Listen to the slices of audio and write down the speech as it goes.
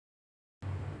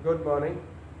Good morning.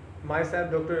 Myself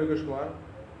Dr. Yogesh Kumar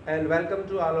and welcome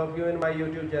to all of you in my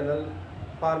YouTube channel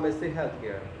Pharmacy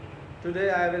Healthcare. Today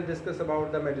I will discuss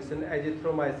about the medicine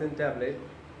Azithromycin tablet.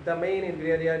 The main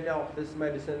ingredient of this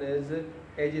medicine is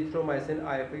Azithromycin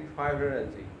IP 500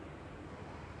 mg.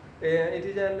 It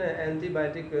is an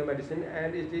antibiotic medicine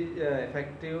and it is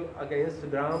effective against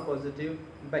gram-positive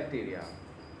bacteria.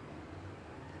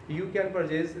 You can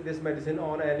purchase this medicine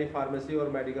on any pharmacy or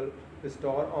medical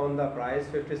store on the price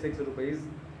 56 rupees.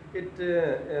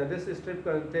 This strip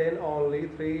contain only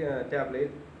 3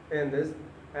 tablets in this,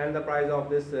 and the price of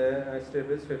this strip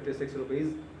is 56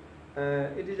 rupees.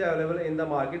 It is available in the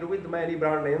market with many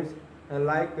brand names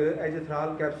like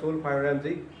Azithral capsule 500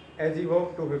 mg,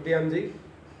 Azivo 250 mg,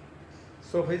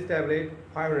 Sofis tablet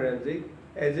 500 mg,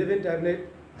 Azivin tablet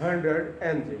 100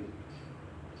 mg.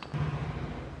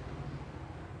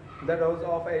 The dose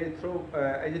of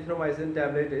azithromycin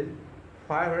tablet is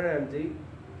 500 mg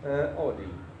OD.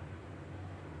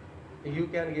 You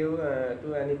can give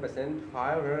to any patient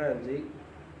 500 mg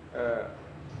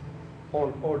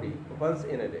on OD once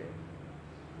in a day.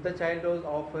 The child dose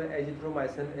of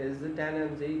azithromycin is 10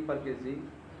 mg per kg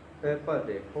per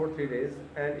day for 3 days,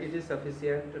 and it is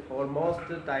sufficient for most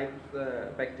types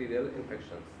bacterial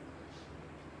infections.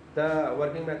 The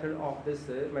working method of this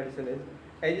medicine is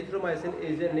azithromycin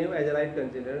is a new azolite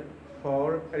container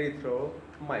for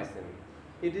erythromycin.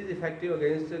 It is effective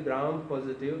against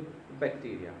gram-positive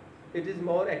bacteria. It is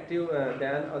more active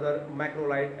than other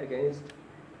macrolide against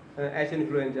H.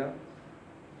 influenza.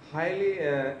 Highly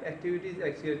activity is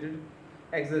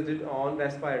exerted on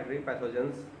respiratory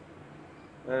pathogens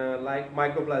like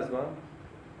mycoplasma,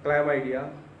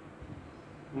 chlamydia,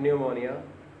 pneumonia,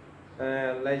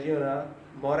 Legionella,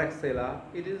 Moraxella.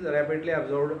 It is rapidly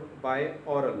absorbed by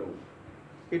oral route.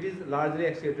 It is largely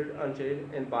excreted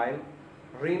unchanged in bile.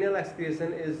 Renal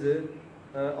excretion is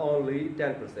only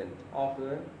 10% of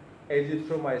the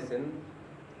azithromycin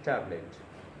tablet.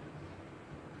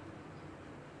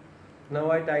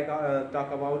 Now I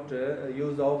talk about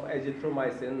use of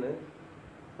azithromycin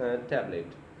tablet.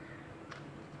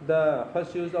 The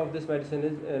first use of this medicine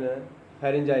is in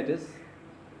pharyngitis,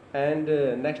 and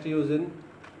next use in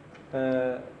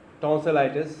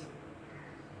tonsillitis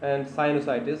and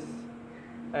sinusitis,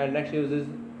 and next use is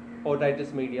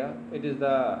otitis media. It is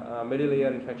the middle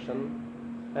ear infection,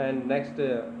 and next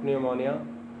pneumonia,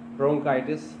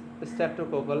 bronchitis,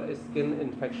 streptococcal skin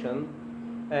infection,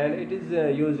 and it is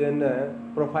used in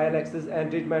prophylaxis and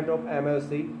treatment of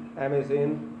MSC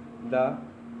in the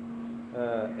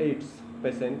AIDS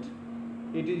patient.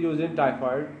 It is used in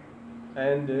typhoid,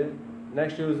 and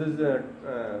next use is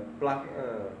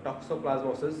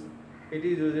Toxoplasmosis. It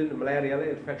is used in malarial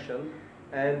infection,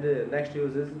 and next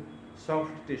use is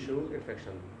soft tissue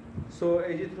infection. So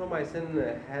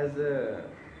azithromycin has a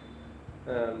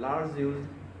large use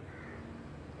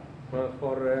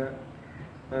for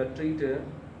treat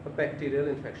bacterial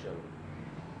infection.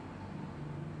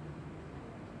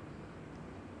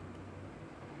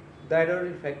 The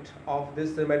adverse effect of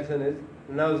this medicine is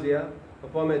nausea,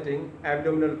 vomiting,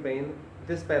 abdominal pain,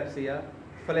 dyspepsia,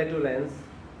 flatulence,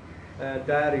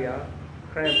 diarrhea,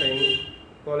 cramping,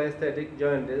 cholestatic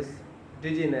jaundice,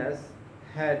 dizziness,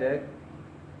 headache,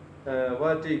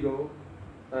 vertigo,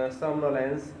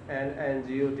 somnolence, and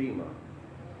angioedema.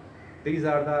 These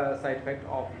are the side effects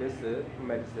of this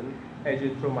medicine,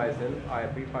 azithromycin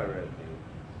IP 500.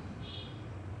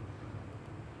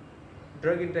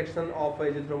 Drug interaction of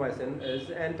azithromycin is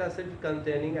antacid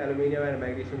containing aluminum and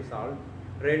magnesium salt,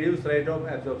 reduce rate of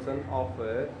absorption of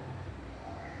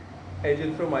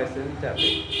azithromycin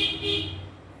tablet,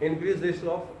 increase risk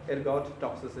of ergot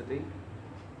toxicity,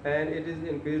 and it is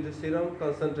increased serum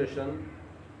concentration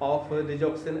of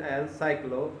digoxin and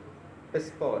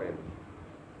cyclosporin.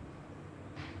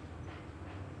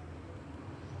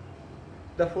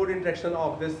 The food interaction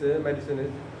of this medicine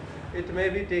is it may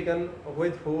be taken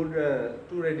with food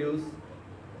to reduce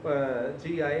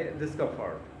GI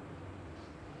discomfort,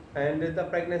 and the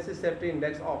pregnancy safety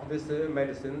index of this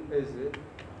medicine is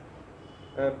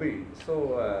B.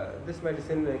 So this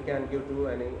medicine can give to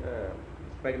any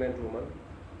pregnant woman.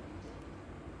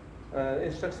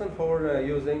 Instruction for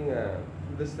using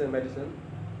this medicine.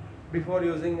 Before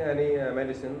using any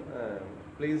medicine,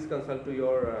 please consult to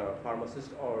your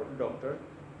pharmacist or doctor,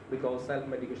 because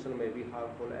self-medication may be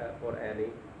harmful for any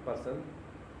person.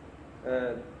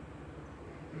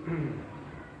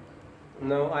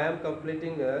 Now I am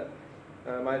completing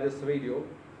this video.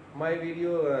 My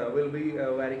video will be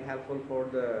very helpful for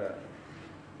the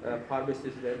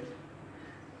pharmacy student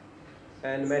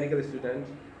and medical student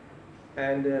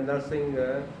and nursing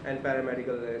and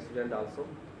paramedical student also.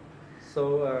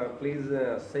 So please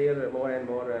share more and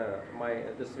more my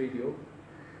this video,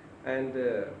 and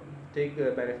take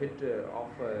benefit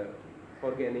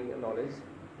for gaining knowledge.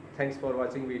 Thanks for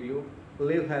watching video.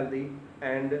 Live healthy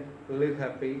and live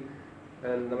happy,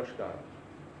 and namaskar.